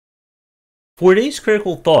For today's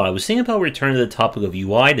critical thought, I was thinking about returning to the topic of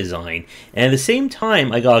UI design, and at the same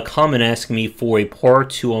time I got a comment asking me for a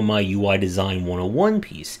part 2 on my UI design 101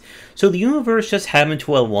 piece. So the universe just happened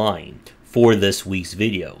to align for this week's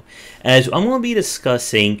video, as I'm going to be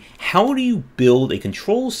discussing how do you build a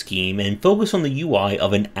control scheme and focus on the UI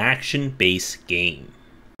of an action-based game.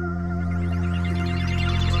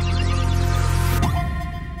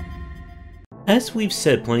 As we've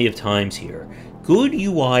said plenty of times here, good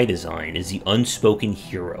UI design is the unspoken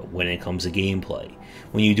hero when it comes to gameplay.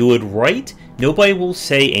 When you do it right, nobody will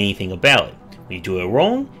say anything about it. When you do it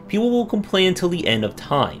wrong, people will complain until the end of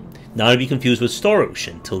time, not to be confused with Star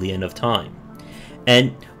Ocean, till the end of time.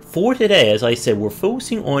 And for today, as I said, we're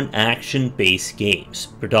focusing on action-based games,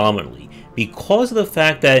 predominantly, because of the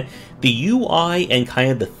fact that the UI and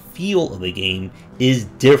kind of the feel of the game is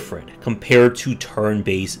different compared to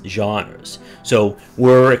turn-based genres. So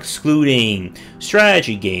we're excluding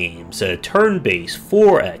strategy games, turn-based,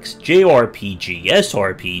 4X, JRPG,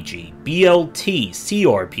 SRPG, BLT,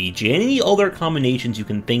 CRPG, and any other combinations you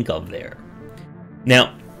can think of there.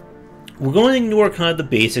 Now, we're going to ignore kind of the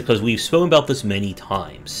basics because we've spoken about this many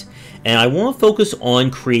times, and I want to focus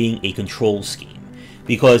on creating a control scheme,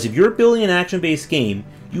 because if you're building an action-based game,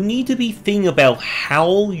 you need to be thinking about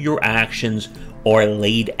how your actions are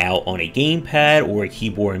laid out on a gamepad or a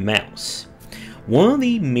keyboard and mouse. One of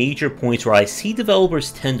the major points where I see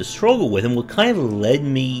developers tend to struggle with, and what kind of led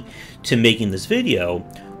me to making this video,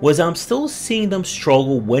 was I'm still seeing them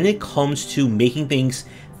struggle when it comes to making things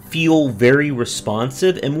feel very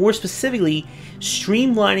responsive, and more specifically,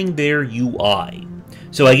 streamlining their UI.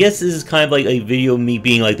 So I guess this is kind of like a video of me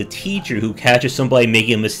being like the teacher who catches somebody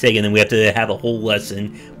making a mistake and then we have to have a whole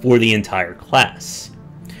lesson for the entire class.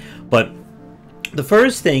 But the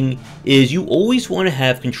first thing is you always want to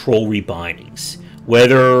have control rebindings.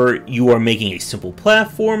 Whether you are making a simple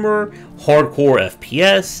platformer, hardcore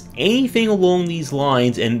FPS, anything along these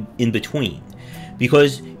lines and in between.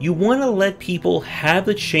 Because you want to let people have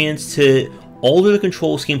the chance to alter the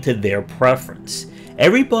control scheme to their preference.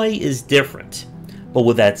 Everybody is different. But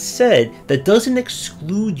with that said, that doesn't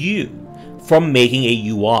exclude you from making a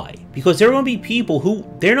UI, because there are going to be people who,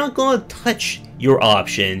 they're not going to touch your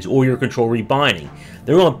options or your control rebinding.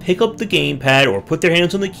 They're going to pick up the gamepad or put their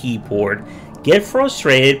hands on the keyboard, get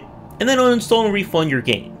frustrated, and then uninstall and refund your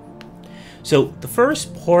game. So the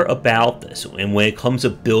first part about this, and when it comes to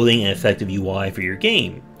building an effective UI for your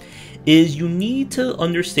game, is you need to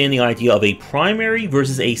understand the idea of a primary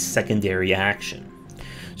versus a secondary action.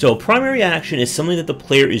 So primary action is something that the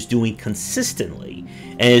player is doing consistently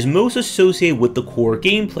and is most associated with the core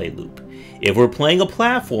gameplay loop. If we're playing a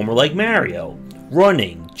platformer like Mario,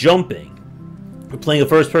 running, jumping, we're playing a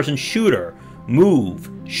first-person shooter, move,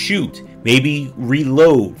 shoot, maybe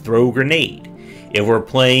reload, throw a grenade. If we're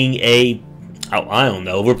playing if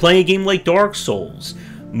we're playing a game like Dark Souls,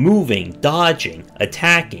 moving, dodging,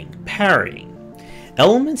 attacking, parrying.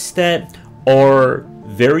 Elements that are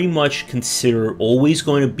very much considered always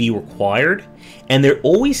going to be required, and they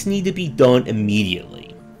always need to be done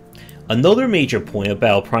immediately. Another major point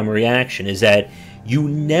about primary action is that you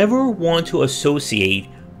never want to associate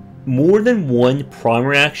more than one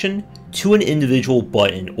primary action to an individual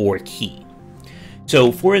button or key.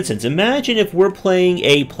 So for instance, imagine if we're playing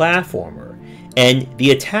a platformer and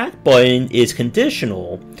the attack button is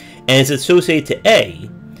conditional and it's associated to A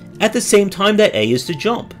at the same time that A is to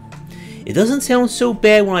jump. It doesn't sound so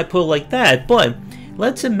bad when I put it like that, but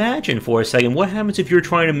let's imagine for a second what happens if you're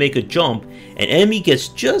trying to make a jump, an enemy gets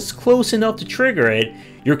just close enough to trigger it,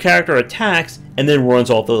 your character attacks, and then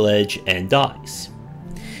runs off the ledge and dies.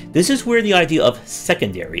 This is where the idea of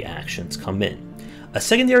secondary actions come in. A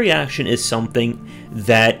secondary action is something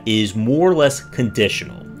that is more or less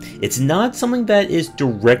conditional. It's not something that is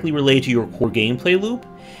directly related to your core gameplay loop,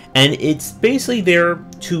 and it's basically there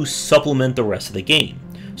to supplement the rest of the game.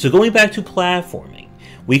 So going back to platforming,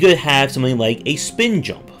 we could have something like a spin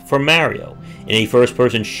jump from Mario. In a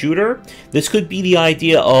first-person shooter, this could be the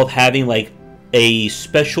idea of having like a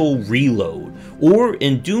special reload, or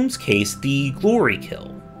in Doom's case, the glory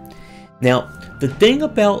kill. Now, the thing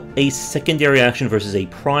about a secondary action versus a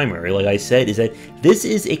primary, like I said, is that this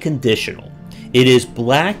is a conditional. It is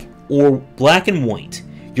black and white.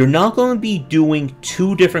 You're not going to be doing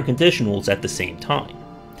two different conditionals at the same time.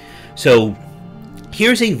 So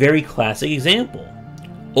here's a very classic example.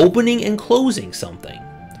 Opening and closing something.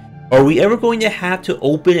 Are we ever going to have to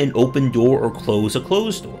open an open door or close a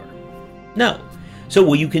closed door? No. So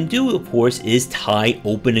what you can do, of course, is tie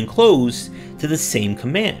open and close to the same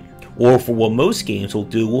command. Or for what most games will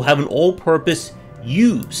do, we'll have an all-purpose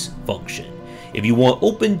use function. If you want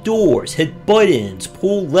open doors, hit buttons,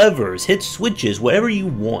 pull levers, hit switches, whatever you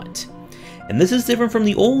want. And this is different from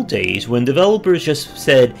the old days when developers just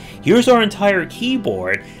said, here's our entire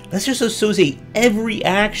keyboard, let's just associate every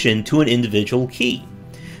action to an individual key.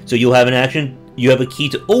 So you'll have an action, you have a key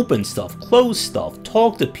to open stuff, close stuff,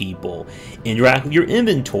 talk to people, interact with your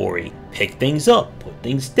inventory, pick things up, put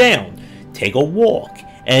things down, take a walk,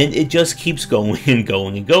 and it just keeps going and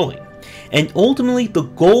going and going. And ultimately, the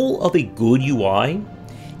goal of a good UI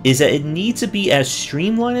is that it needs to be as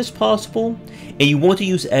streamlined as possible, and you want to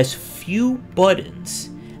use as few buttons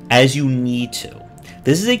as you need to.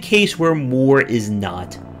 This is a case where more is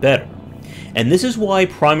not better. And this is why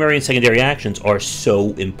primary and secondary actions are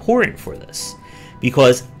so important for this.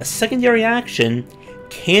 Because a secondary action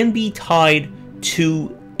can be tied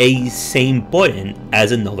to a same button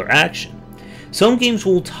as another action. Some games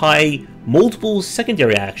will tie multiple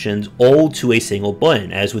secondary actions all to a single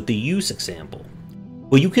button, as with the use example.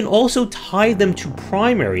 But you can also tie them to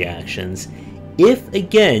primary actions if,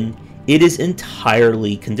 again, it is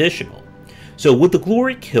entirely conditional. So with the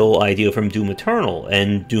glory kill idea from Doom Eternal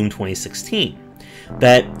and Doom 2016,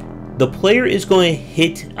 that the player is going to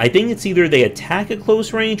hit, I think it's either they attack at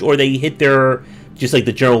close range or they hit their, just like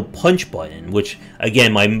the general punch button, which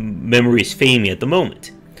again, my memory is failing me at the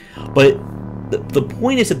moment. But the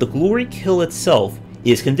point is that the glory kill itself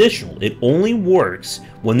is conditional. It only works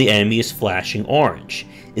when the enemy is flashing orange.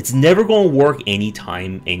 It's never going to work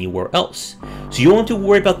anytime, anywhere else. So you don't have to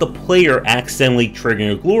worry about the player accidentally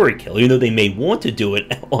triggering a glory kill, even though they may want to do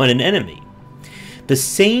it on an enemy. The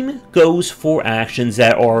same goes for actions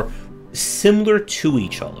that are similar to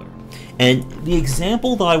each other. And the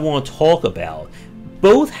example that I want to talk about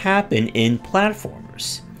both happen in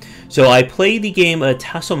platformers. So I played the game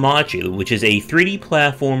Tasomachi, which is a 3D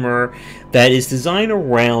platformer that is designed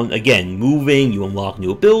around, again, moving, you unlock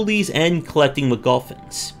new abilities, and collecting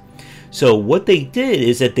MacGuffins. So what they did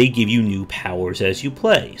is that they give you new powers as you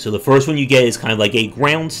play. So the first one you get is kind of like a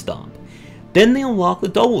ground stomp. Then they unlock the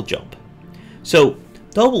double jump. So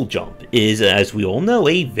double jump is, as we all know,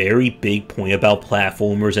 a very big point about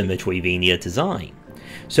platformers and Metroidvania design.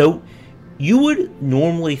 So you would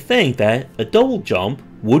normally think that a double jump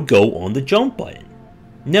would go on the jump button.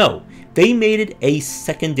 No, they made it a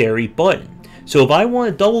secondary button. So if I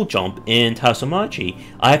want to double jump in Tasomachi,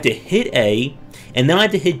 I have to hit A, and then I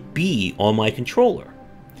have to hit B on my controller.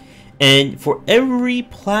 And for every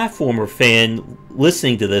platformer fan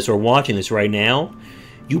listening to this or watching this right now,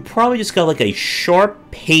 you probably just got like a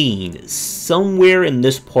sharp pain somewhere in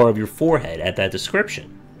this part of your forehead at that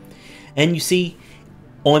description. And you see,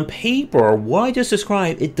 on paper, what I just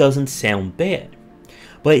described, it doesn't sound bad.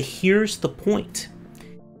 But here's the point.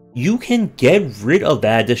 You can get rid of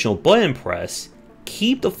that additional button press,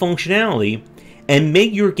 keep the functionality, and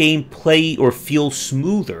make your game play or feel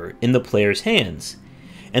smoother in the player's hands.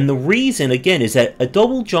 And the reason, again, is that a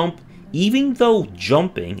double jump, even though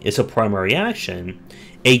jumping is a primary action,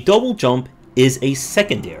 a double jump is a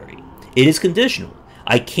secondary. It is conditional.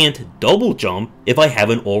 I can't double jump if I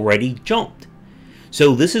haven't already jumped.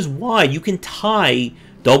 So this is why you can tie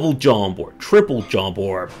double jump or triple jump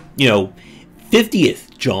or,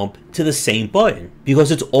 50th jump to the same button, because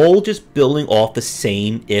it's all just building off the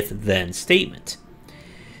same if-then statement.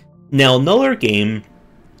 Now, another game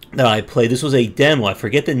that I played, this was a demo, I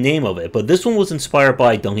forget the name of it, but this one was inspired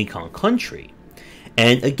by Donkey Kong Country.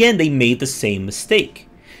 And again, they made the same mistake.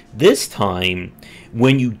 This time,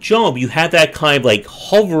 when you jump, you have that kind of like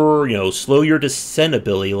hover, slow your descent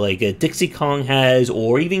ability like Dixie Kong has,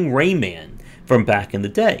 or even Rayman from back in the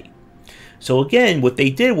day. So again, what they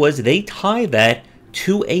did was they tied that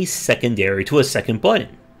to a secondary, to a second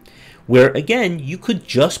button. Where again, you could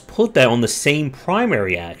just put that on the same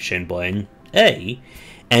primary action button, A,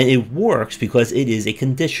 and it works because it is a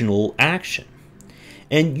conditional action.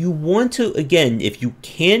 And you want to, again, if you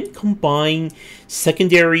can't combine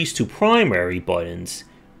secondaries to primary buttons,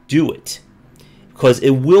 do it. Because it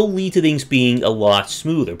will lead to things being a lot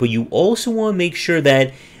smoother. But you also want to make sure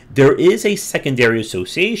that there is a secondary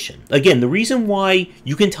association. Again, the reason why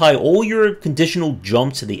you can tie all your conditional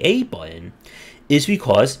jumps to the A button is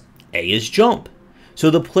because A is jump. So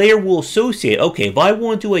the player will associate, okay, if I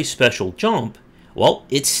want to do a special jump, well,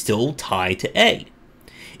 it's still tied to A.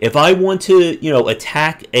 If I want to,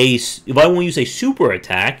 if I want to use a super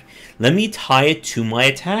attack, let me tie it to my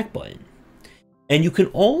attack button. And you can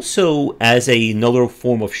also, as another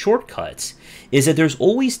form of shortcuts, is that there's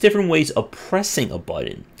always different ways of pressing a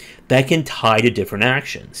button that can tie to different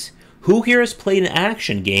actions. Who here has played an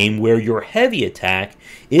action game where your heavy attack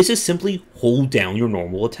is to simply hold down your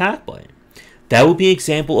normal attack button? That would be an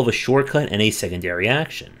example of a shortcut and a secondary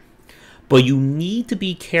action. But you need to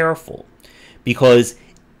be careful because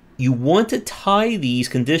you want to tie these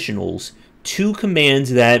conditionals to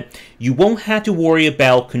commands that you won't have to worry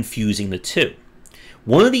about confusing the two.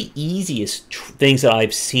 One of the easiest things that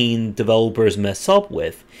I've seen developers mess up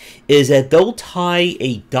with is that they'll tie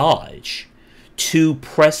a dodge to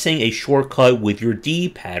pressing a shortcut with your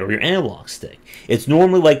D-pad or your analog stick. It's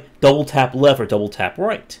normally like double tap left or double tap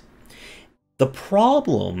right. The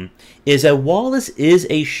problem is that while this is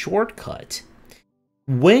a shortcut,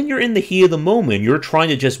 when you're in the heat of the moment, you're trying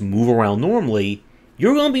to just move around normally,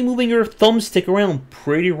 you're going to be moving your thumbstick around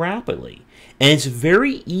pretty rapidly. And it's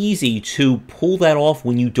very easy to pull that off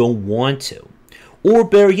when you don't want to. Or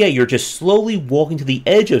better yet, you're just slowly walking to the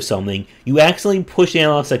edge of something, you accidentally push the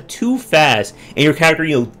analog stick too fast, and your character,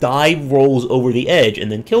 dive rolls over the edge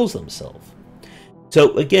and then kills themselves.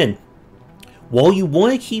 So again, while you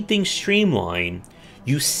want to keep things streamlined,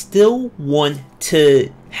 you still want to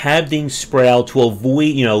have things spread out to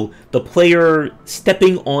avoid, the player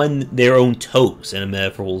stepping on their own toes in a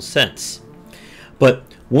metaphorical sense. But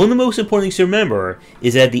one of the most important things to remember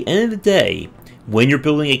is that at the end of the day, when you're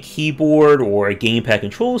building a keyboard or a gamepad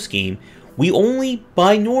control scheme, we only,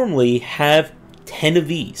 normally, have 10 of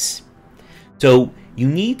these. So you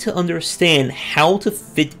need to understand how to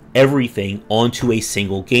fit everything onto a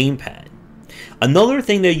single gamepad. Another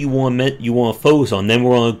thing that you want to focus on, then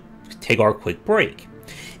we're going to take our quick break,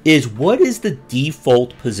 is what is the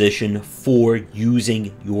default position for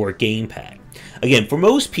using your gamepad. Again, for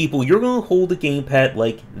most people, you're going to hold the gamepad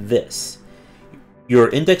like this. Your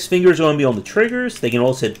index fingers are going to be on the triggers. They can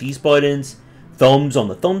also hit these buttons. Thumbs on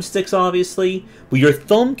the thumbsticks, obviously. But your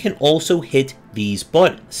thumb can also hit these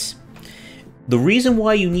buttons. The reason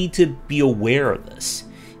why you need to be aware of this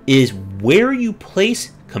is where you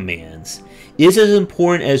place commands is as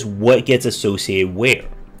important as what gets associated where.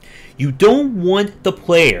 You don't want the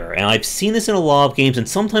player, and I've seen this in a lot of games, and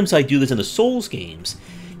sometimes I do this in the Souls games,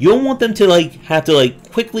 you don't want them to have to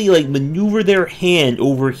quickly maneuver their hand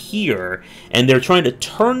over here, and they're trying to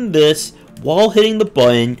turn this while hitting the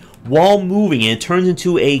button, while moving, and it turns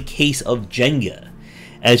into a case of Jenga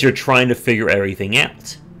as you're trying to figure everything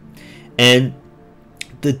out. And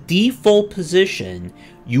the default position,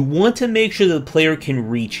 you want to make sure that the player can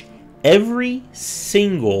reach every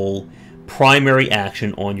single primary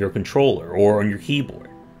action on your controller or on your keyboard.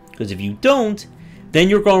 Because if you don't, then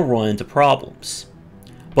you're going to run into problems.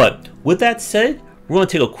 But with that said, we're going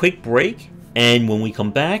to take a quick break, and when we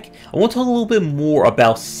come back, I want to talk a little bit more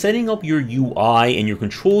about setting up your UI and your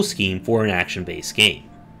control scheme for an action-based game.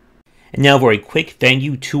 And now for a quick thank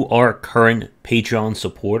you to our current Patreon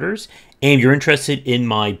supporters. And if you're interested in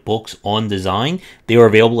my books on design, they are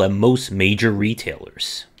available at most major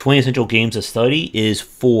retailers. 20 Essential Games to Study is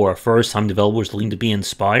for first-time developers looking to be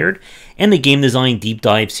inspired, and the Game Design Deep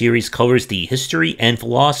Dive series covers the history and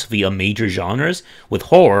philosophy of major genres, with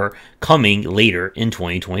horror coming later in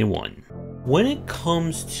 2021. When it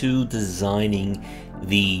comes to designing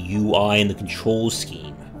the UI and the control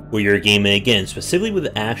scheme for your game, and again, specifically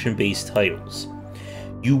with action-based titles,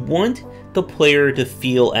 you want the player to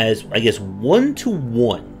feel as,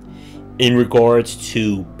 one-to-one in regards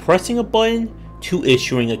to pressing a button to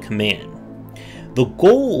issuing a command. The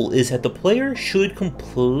goal is that the player should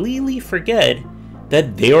completely forget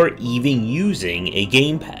that they are even using a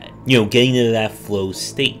gamepad, getting into that flow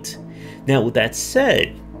state. Now, with that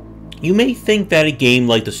said, you may think that a game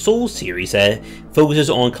like the Souls series that focuses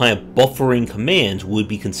on kind of buffering commands would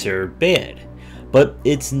be considered bad, but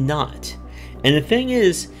it's not. And the thing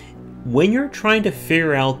is, when you're trying to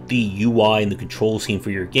figure out the UI and the control scheme for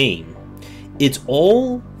your game, it's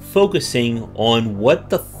all focusing on what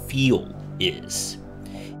the feel is.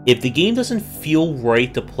 If the game doesn't feel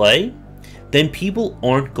right to play, then people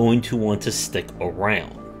aren't going to want to stick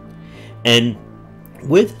around. And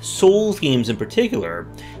with Souls games in particular,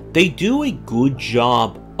 they do a good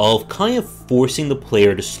job of kind of forcing the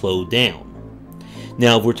player to slow down.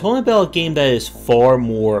 Now, if we're talking about a game that is far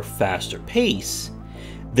more faster pace,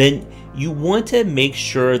 then you want to make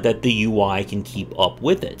sure that the UI can keep up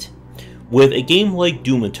with it. With a game like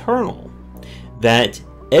Doom Eternal, that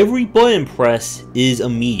every button press is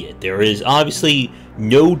immediate. There is obviously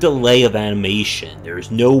no delay of animation. There's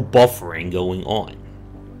no buffering going on.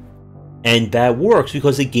 And that works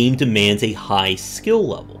because the game demands a high skill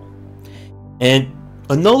level. And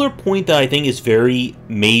another point that I think is very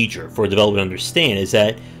major for a developer to understand is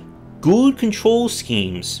that good control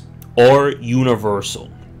schemes are universal.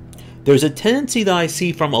 There's a tendency that I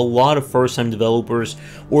see from a lot of first-time developers,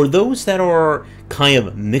 or those that are kind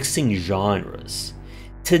of mixing genres,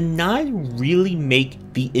 to not really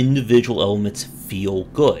make the individual elements feel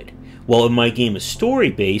good. Well, if my game is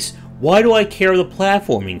story-based, Why do I care if the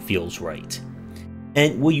platforming feels right?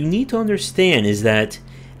 And what you need to understand is that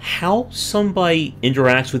how somebody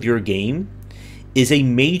interacts with your game is a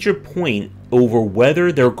major point over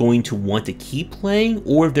whether they're going to want to keep playing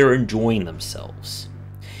or if they're enjoying themselves.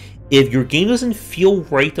 If your game doesn't feel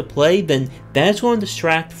right to play, then that's going to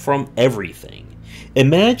distract from everything.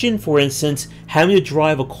 Imagine, for instance, having to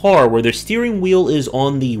drive a car where the steering wheel is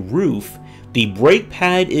on the roof, the brake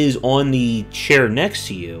pad is on the chair next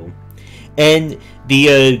to you, and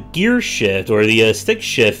the gear shift or the stick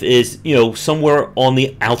shift is, somewhere on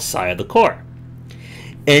the outside of the car.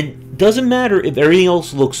 And doesn't matter if everything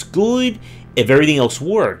else looks good, if everything else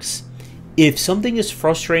works. If something is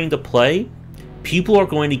frustrating to play, people are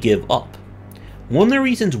going to give up. One of the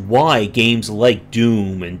reasons why games like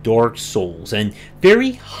Doom and Dark Souls and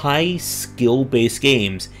very high skill-based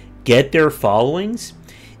games get their followings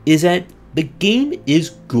is that the game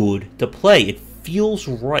is good to play. It feels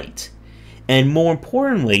right. And more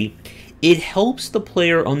importantly, it helps the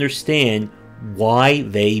player understand why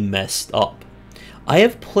they messed up. I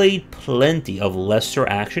have played plenty of lesser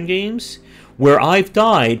action games where I've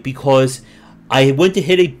died because I went to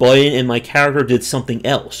hit a button and my character did something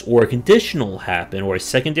else, or a conditional happened, or a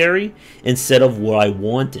secondary, instead of what I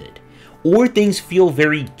wanted. Or things feel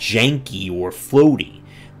very janky or floaty,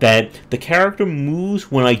 that the character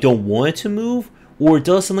moves when I don't want it to move, or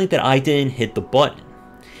does something that I didn't hit the button.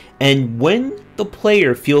 And when the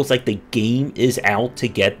player feels like the game is out to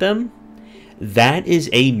get them, that is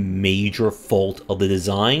a major fault of the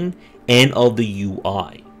design and of the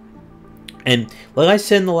UI. And like I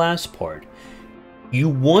said in the last part, you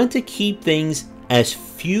want to keep things as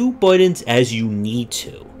few buttons as you need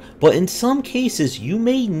to, but in some cases you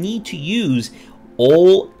may need to use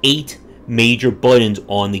all 8 major buttons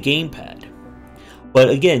on the gamepad.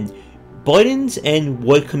 But again, buttons and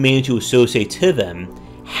what commands you associate to them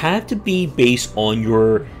have to be based on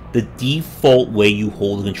the default way you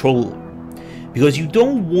hold the controller. Because you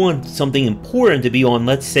don't want something important to be on,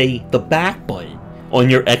 let's say, the back button on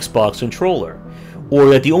your Xbox controller, or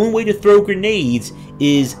that the only way to throw grenades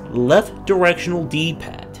is left directional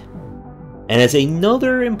D-pad. And as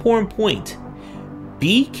another important point,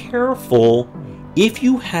 be careful if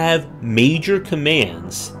you have major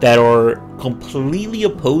commands that are completely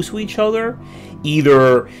opposed to each other,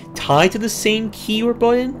 either tied to the same key or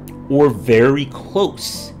button, or very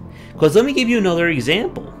close. Because let me give you another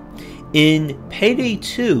example. In Payday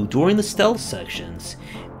 2, during the stealth sections,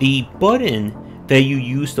 the button that you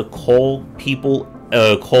use to call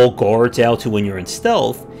guards out to when you're in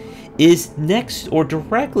stealth is next or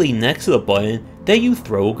directly next to the button that you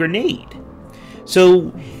throw a grenade. So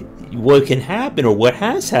what can happen, or what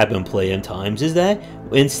has happened play in times, is that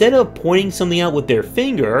instead of pointing something out with their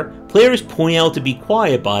finger, players point out to be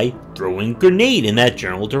quiet by throwing a grenade in that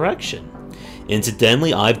general direction.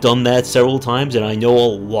 Incidentally, I've done that several times, and I know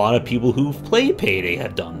a lot of people who've played Payday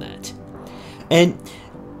have done that. And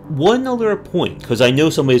one other point, because I know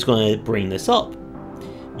somebody's going to bring this up,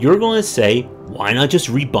 you're going to say, why not just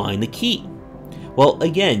rebind the key? Well,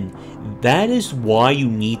 again, that is why you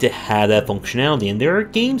need to have that functionality, and there are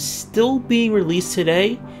games still being released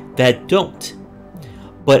today that don't.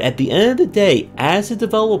 But at the end of the day, as a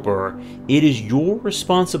developer, it is your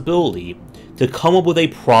responsibility to come up with a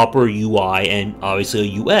proper UI and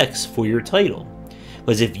obviously a UX for your title.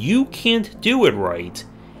 Because if you can't do it right,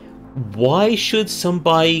 why should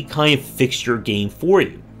somebody kind of fix your game for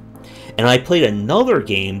you? And I played another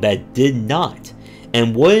game that did not.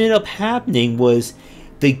 And what ended up happening was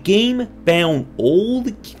the game found all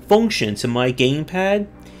the functions in my gamepad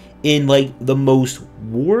in like the most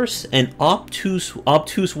worst and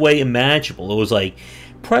obtuse way imaginable. It was like,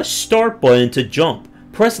 press start button to jump,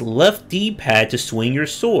 press left D-pad to swing your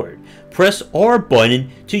sword, press R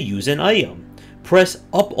button to use an item, press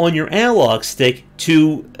up on your analog stick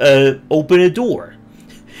to open a door.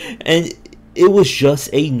 And it was just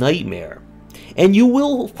a nightmare. And you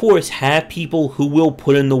will, of course, have people who will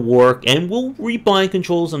put in the work and will rebind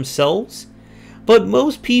controls themselves. But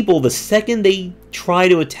most people, the second they try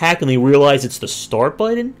to attack and they realize it's the start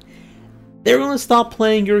button, they're going to stop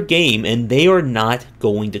playing your game and they are not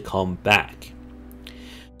going to come back.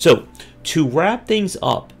 So, to wrap things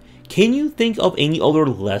up, can you think of any other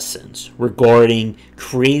lessons regarding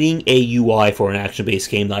creating a UI for an action-based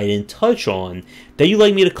game that I didn't touch on that you'd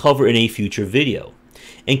like me to cover in a future video?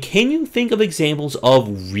 And can you think of examples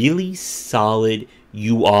of really solid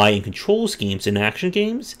UI and control schemes in action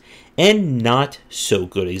games and not so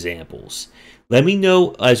good examples? Let me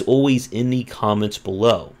know, as always, in the comments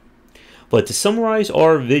below. But to summarize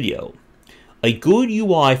our video, a good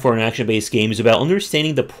UI for an action-based game is about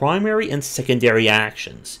understanding the primary and secondary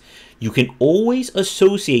actions, You can always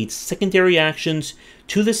associate secondary actions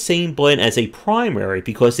to the same button as a primary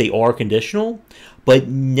because they are conditional, but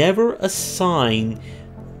never assign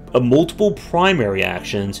multiple primary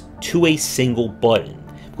actions to a single button,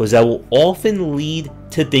 because that will often lead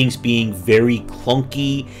to things being very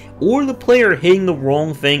clunky or the player hitting the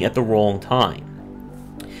wrong thing at the wrong time.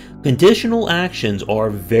 Conditional actions are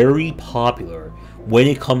very popular when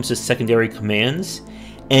it comes to secondary commands,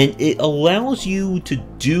 and it allows you to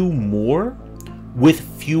do more with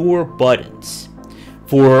fewer buttons.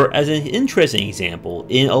 For as an interesting example,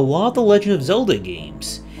 in a lot of the Legend of Zelda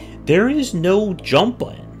games, there is no jump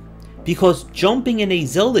button, because jumping in a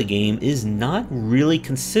Zelda game is not really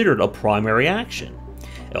considered a primary action,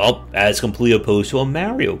 as completely opposed to a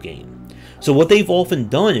Mario game. So what they've often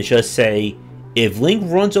done is just say, if Link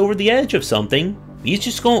runs over the edge of something, he's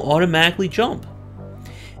just going to automatically jump.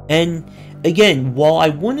 And again, while I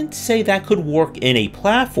wouldn't say that could work in a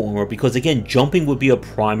platformer, because again, jumping would be a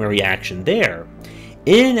primary action there,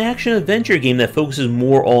 in an action-adventure game that focuses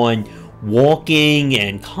more on walking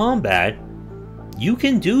and combat, you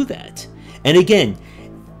can do that. And again,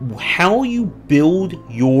 how you build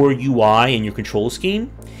your UI and your control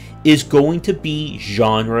scheme is going to be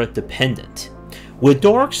genre dependent. With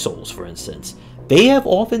Dark Souls, for instance, they have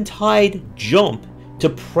often tied jump to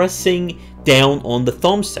pressing down on the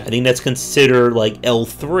thumbstick. I think that's considered like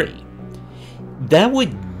L3. That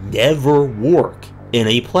would never work in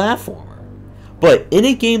a platformer. But in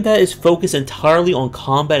a game that is focused entirely on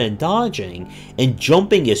combat and dodging, and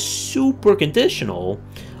jumping is super conditional,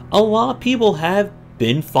 a lot of people have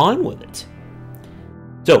been fine with it.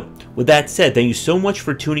 So, with that said, thank you so much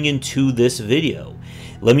for tuning into this video.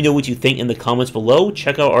 Let me know what you think in the comments below.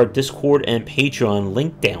 Check out our Discord and Patreon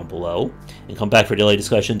link down below. And come back for daily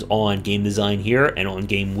discussions on game design here and on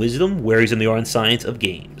game wisdom, where he's in the art and science of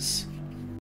games.